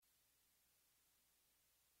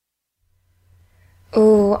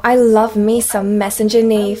Ooh, I love me some Messenger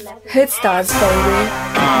Neve. Hood stars, baby.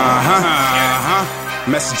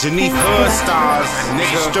 Messenger Neve, hood stars,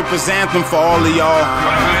 nigga. Strippers anthem for all of y'all.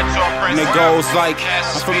 And it goes like,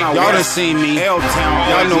 y'all done seen me, L-Town,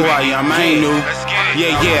 y'all know who I am, I ain't new.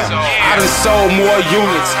 Yeah, I done sold more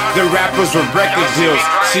units than rappers with record deals.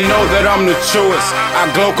 She know that I'm the truest. I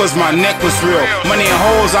glow cause my neck was real. Money and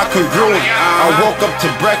hoes are congruent. I woke up to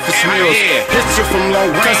breakfast meals. Picture from long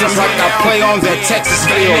range, I'm like I play on that Texas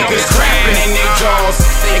field. Niggas crapping in their jaws,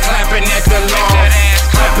 they clapping at the law.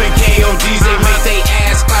 Clapping KODs, they make they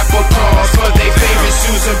ass clap applause for their favorite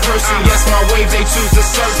shoes in person. Yes, my wave, they choose to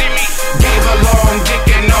search. Gave a long dick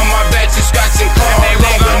and on my back to scratch and claw.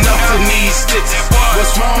 Long enough to need stitches.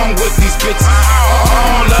 What's wrong with these bitches? I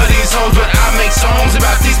don't love these hoes, but I make songs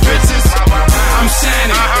about these bitches. I'm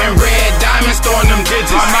shining in red diamonds, throwing them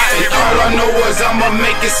digits. And all I know is I'ma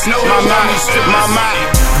make it snow. My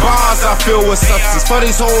bars I fill with substance. For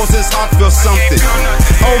these hoes, it's hard to feel something.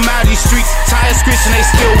 Old Matty streets, tires screeching, they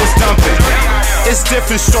still was dumping. It's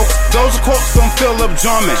different strokes, those quotes from Philip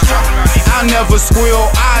Drummond. I never squeal,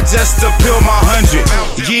 I just appeal my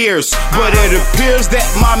 100 years. But it appears that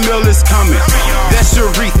my meal is coming. That's your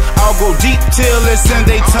wreath, I'll go deep till it's in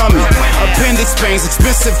they tummy. Appendix pains,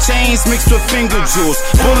 expensive chains mixed with finger jewels.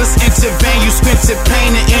 Bullets enter vein, you squint your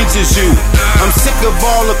pain and injures you. I'm sick of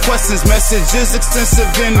all the questions, messages, extensive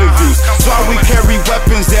interviews. That's why we carry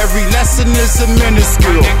weapons, every lesson is a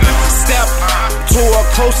minuscule step toward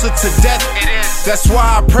closer to death. That's why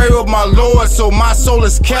I pray with my Lord so my soul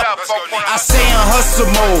is kept. I stay in hustle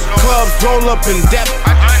mode, clubs roll up in depth.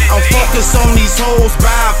 I'm focused on these hoes,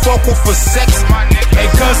 bifocal for sex. And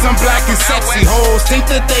cause I'm black and sexy, hoes think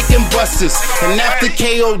that they can bust us. And after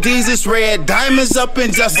KODs, it's red diamonds up in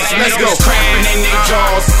justice. Let's go. Crapping in their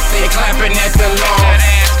jaws, they clapping at the law.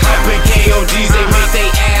 Clapping KODs, they make they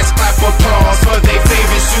ass clap applause for their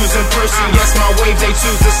favorite shoes in person. Yes, my wave, they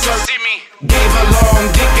choose to search. Gave a long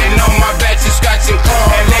dick and on my back to scratch and claw.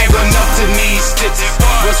 Long enough to need stitches.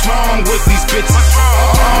 What's wrong with these bitches?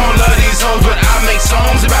 I don't love these hoes, but I make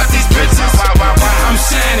songs about these bitches. I'm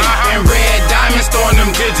shining in red diamonds, throwing them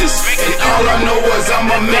digits. And all I know is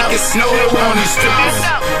I'ma make it snow on these strippers.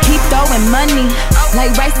 Keep throwing money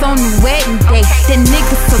like rice on the wedding day. That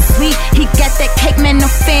nigga so sweet, he got that cake, man, no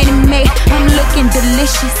fanny made. I'm looking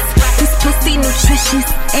delicious, this pussy nutritious,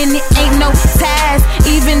 and it ain't no ties,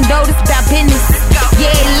 even though this about business.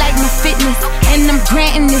 Yeah, it like my fitness, and I'm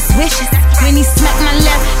granting his wishes. When he smack my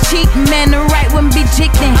left cheek, man, the right one be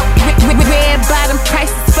jigging. Red bottom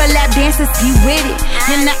prices for lap dancers, he with it.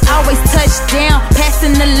 And I always touch down,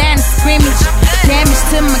 passing the line of scrimmage. Damage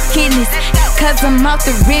to my kidneys, cause I'm off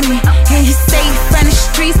the rimmy. And he stay from the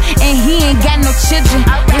streets, and he ain't got no children.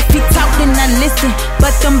 If he talk, then I listen, but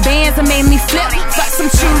them bands that made me flip. Fuck some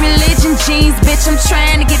true religion jeans, bitch, I'm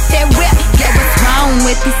trying to get that whip. Yeah, what's wrong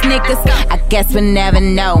with these niggas? I guess we'll never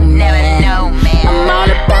know, man. I'm all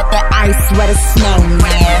about the ice where the snow,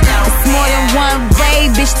 man. It's more than one way,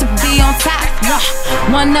 bitch, to be on top.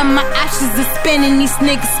 One of my options is spinning these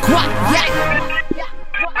niggas squat.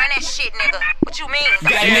 Run that shit, nigga. What you mean?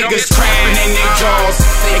 Got niggas crapping in their jaws,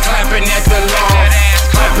 they clapping at the law.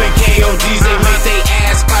 Clapping KODs, they make they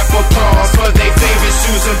ass clap applause for their favorite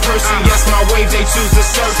shoes in person. Yes, my wave, they choose to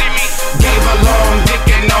search. Gave a long dick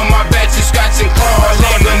and on my back to scratch and claw.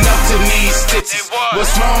 Long enough to need stitches.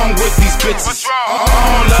 What's wrong with these bitches? I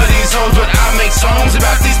don't love these hoes, but I make songs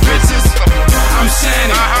about these bitches. I'm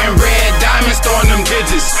shining in red diamonds, throwing them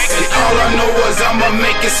digits. And all I know is I'ma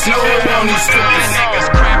make it snow on these strippers. Niggas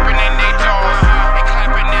crapping in their jaws, they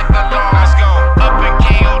clapping at the law. Let's go. Up in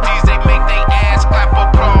KODs, they make they ass clap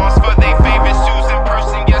applause for their favorite shoes in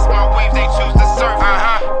person. Yes, my wave, they choose to surf.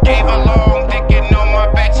 Gave a long dick and on my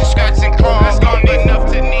back to scratch and claw. Long enough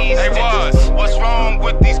to need stitches. What's wrong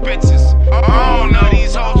with these bitches? I don't know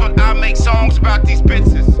these hoes, but I make songs about these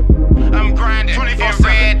bitches. I'm grinding in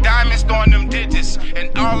red diamonds, throwing them digits. And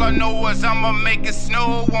all I know is I'ma make it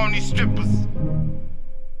snow on these strippers.